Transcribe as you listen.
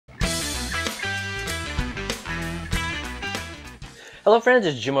Hello friends,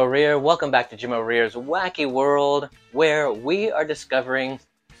 it's Jim O'Rear. Welcome back to Jim O'Rear's Wacky World, where we are discovering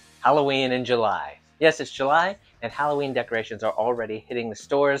Halloween in July. Yes, it's July, and Halloween decorations are already hitting the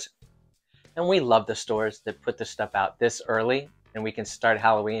stores, and we love the stores that put the stuff out this early, and we can start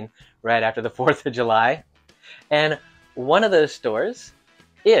Halloween right after the 4th of July. And one of those stores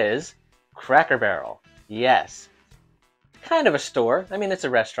is Cracker Barrel. Yes, kind of a store. I mean, it's a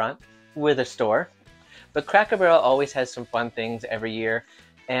restaurant with a store. But Cracker Barrel always has some fun things every year,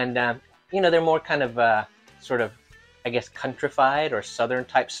 and they're more kind of sort of, I guess, countrified or southern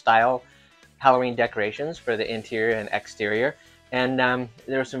type style Halloween decorations for the interior and exterior. And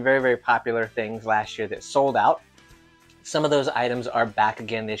there were some very, very popular things last year that sold out. Some of those items are back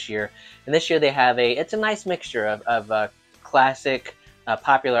again this year, and this year they have it's a nice mixture of classic,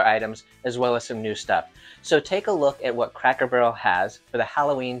 popular items as well as some new stuff. So take a look at what Cracker Barrel has for the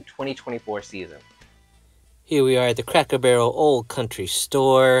Halloween 2024 season. Here we are at the Cracker Barrel Old Country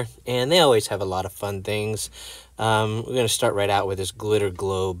Store, and they always have a lot of fun things. We're going to start right out with this glitter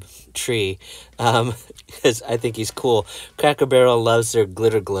globe tree, because I think he's cool. Cracker Barrel loves their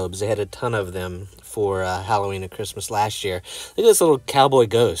glitter globes. They had a ton of them for Halloween and Christmas last year. Look at this little cowboy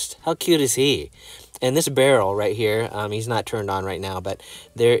ghost. How cute is he? And this barrel right here, he's not turned on right now, but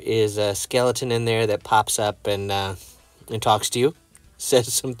there is a skeleton in there that pops up and talks to you.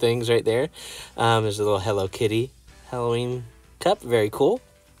 Says some things right there. There's a little Hello Kitty Halloween cup. Very cool.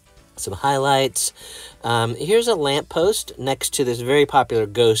 Some highlights. Here's a lamppost next to this very popular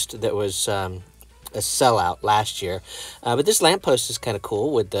ghost that was a sellout last year. But this lamppost is kind of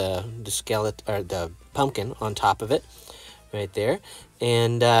cool with the skeleton or the pumpkin on top of it, right there.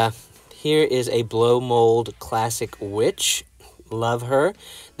 And here is a blow mold classic witch. Love her.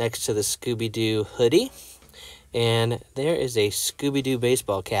 Next to the Scooby-Doo hoodie. And there is a Scooby-Doo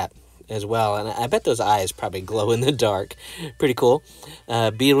baseball cap as well. And I bet those eyes probably glow in the dark. Pretty cool.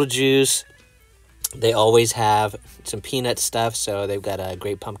 Beetlejuice. They always have some peanut stuff. So they've got a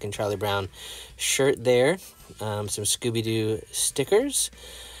Great Pumpkin Charlie Brown shirt there. Some Scooby-Doo stickers.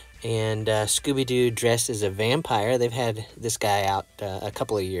 And Scooby-Doo dressed as a vampire. They've had this guy out a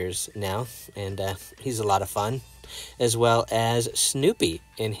couple of years now. And he's a lot of fun. As well as Snoopy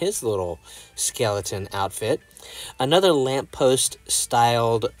in his little skeleton outfit. Another lamppost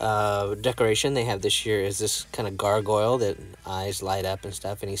styled decoration they have this year is this kind of gargoyle that eyes light up and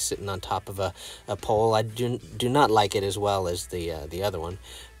stuff, and he's sitting on top of a pole. I do not like it as well as the other one,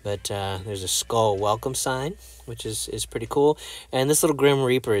 but there's a skull welcome sign, which is pretty cool. And this little Grim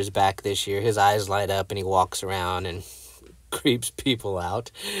Reaper is back this year. His eyes light up and he walks around and creeps people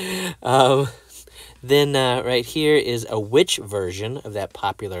out. Then right here is a witch version of that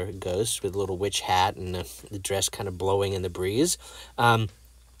popular ghost with a little witch hat and the dress kind of blowing in the breeze. On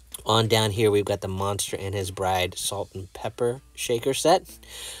down here, we've got the Monster and His Bride salt and pepper shaker set.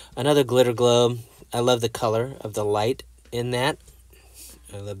 Another glitter globe. I love the color of the light in that.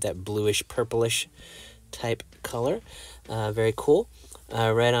 I love that bluish, purplish type color. Very cool.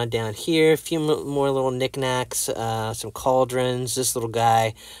 Right on down here, a few more little knickknacks, some cauldrons. This little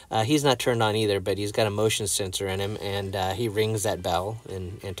guy, he's not turned on either, but he's got a motion sensor in him, and he rings that bell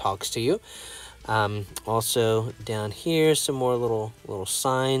and talks to you. Also down here, some more little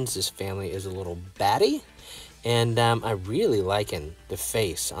signs. This family is a little batty, and I'm really liking the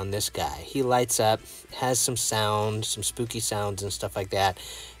face on this guy. He lights up, has some sound, some spooky sounds and stuff like that.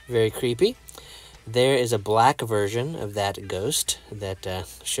 Very creepy. There is a black version of that ghost that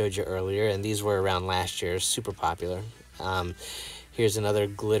showed you earlier, and these were around last year, super popular. Here's another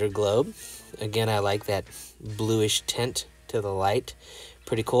glitter globe. Again, I like that bluish tint to the light.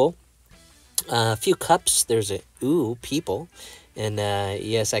 Pretty cool. A few cups. There's a ooh, people. And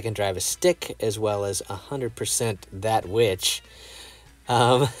yes, I can drive a stick as well as 100% that witch.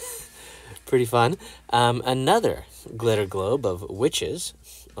 Pretty fun. Another glitter globe of witches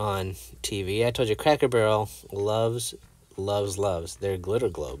on TV. I told you Cracker Barrel loves their glitter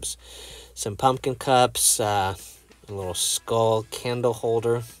globes. Some pumpkin cups, a little skull candle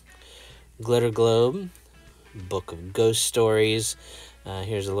holder, glitter globe, book of ghost stories.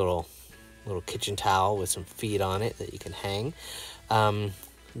 Here's a little kitchen towel with some feet on it that you can hang.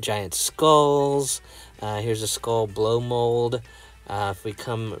 Giant skulls. Here's a skull blow mold. If we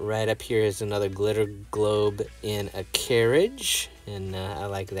come right up here is another glitter globe in a carriage, and I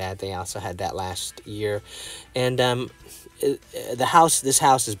like that. They also had that last year. And this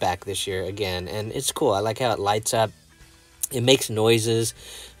house is back this year again, and it's cool. I like how it lights up. It makes noises,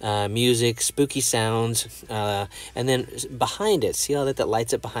 music, spooky sounds, and then behind it, see how that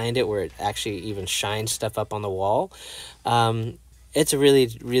lights up behind it where it actually even shines stuff up on the wall? It's a really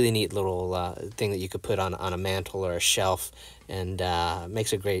neat little thing that you could put on a mantle or a shelf, and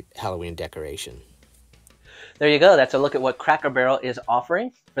makes a great Halloween decoration. There you go. That's a look at what Cracker Barrel is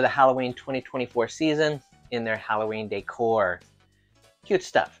offering for the Halloween 2024 season in their Halloween decor. Cute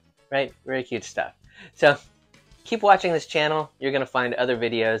stuff, right? Very cute stuff. So keep watching this channel. You're going to find other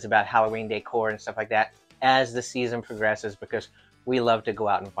videos about Halloween decor and stuff like that as the season progresses, because we love to go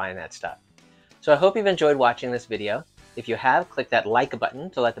out and find that stuff. So I hope you've enjoyed watching this video. If you have, click that like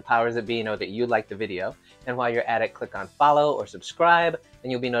button to let the powers that be know that you like the video. And while you're at it, click on follow or subscribe,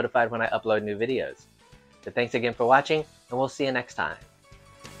 and you'll be notified when I upload new videos. So thanks again for watching, and we'll see you next time.